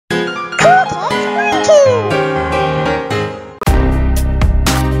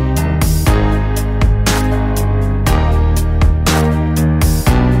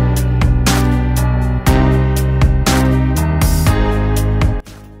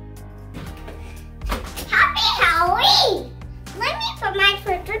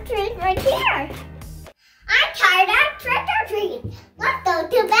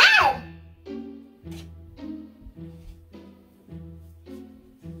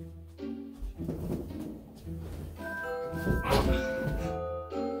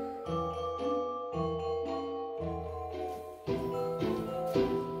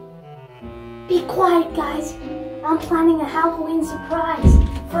Be quiet, guys. I'm planning a Halloween surprise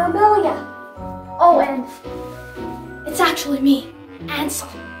for Amelia. Oh, and it's actually me, Ansel.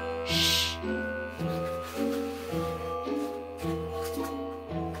 Shh.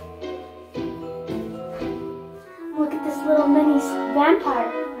 Look at this little mini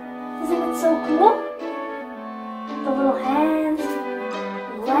vampire. Isn't it so cool? The little hands,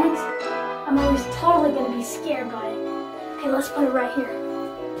 the legs. Amelia's totally gonna be scared by it. Okay, let's put it right here.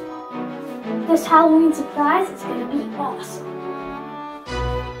 This Halloween surprise is gonna be awesome.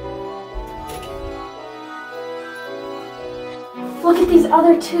 Look at these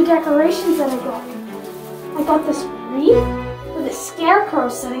other two decorations that I got. I got this wreath with a scarecrow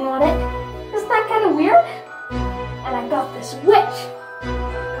sitting on it. Isn't that kind of weird? And I got this witch.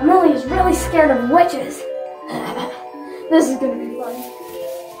 Amelia's really scared of witches. This is gonna be fun.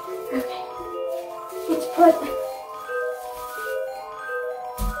 Okay, let's put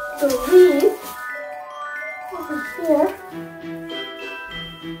the wreath over here.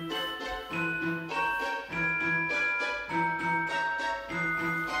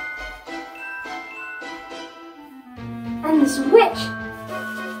 And this witch.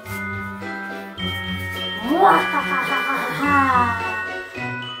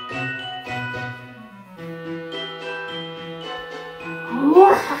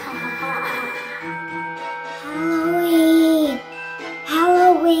 Halloween!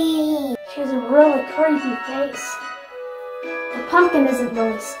 Halloween! She has a really creepy face. The pumpkin isn't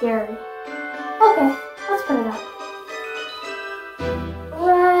really scary. Okay, let's put it up.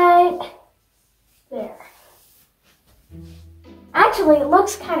 Right there. Actually, it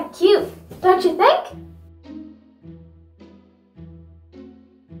looks kind of cute, don't you think?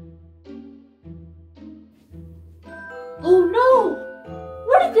 Oh no!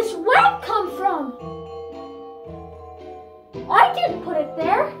 Where did this web come from? I didn't put it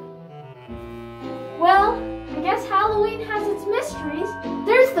there. Well, I guess Halloween has its mysteries.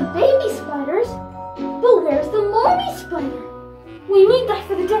 There's the baby spiders, but where's the mommy spider? We need that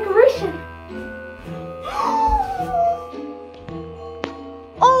for the decoration.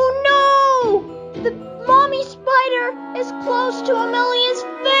 Oh no! The mommy spider is close to Amelia's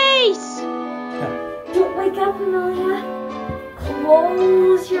face! Don't wake up, Amelia.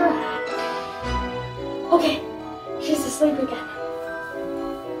 Close your eyes. Okay, she's asleep again.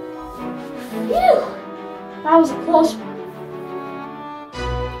 Phew! That was a close one.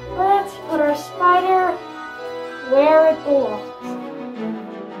 Let's put our spider where it belongs.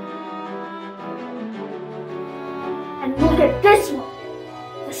 And look at this one.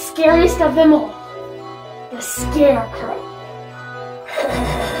 The scariest of them all. The scarecrow.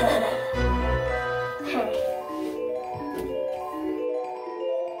 Okay.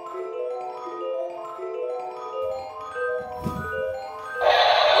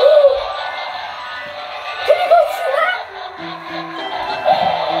 Can you guys see that?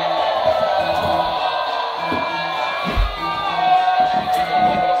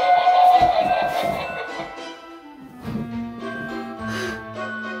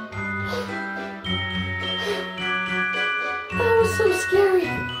 That was so scary.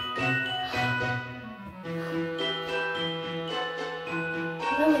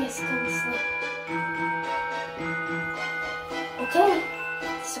 Amelia's still asleep. Okay,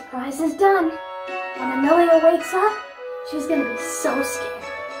 the surprise is done. When Amelia wakes up, she's gonna be so scared.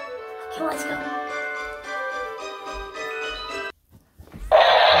 Okay, let's go.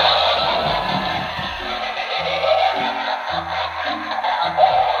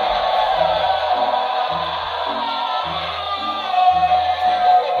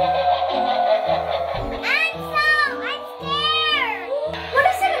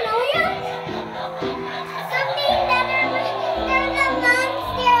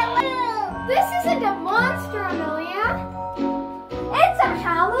 This isn't a monster, Amelia. It's a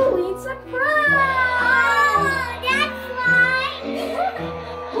Halloween surprise. Oh, that's why!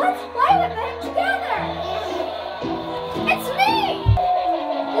 Let's play with it together. It's me.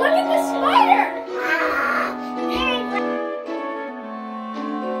 Look at the spider.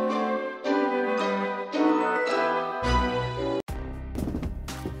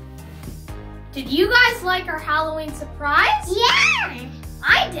 Did you guys like our Halloween surprise? Yeah!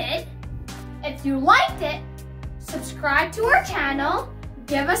 I did. If you liked it, subscribe to our channel,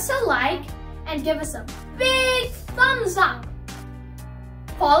 give us a like, and give us a big thumbs up.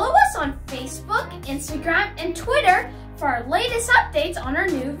 Follow us on Facebook, Instagram, and Twitter for our latest updates on our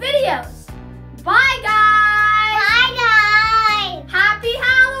new videos. Bye, guys! Bye, guys! Happy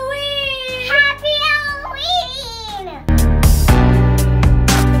Halloween!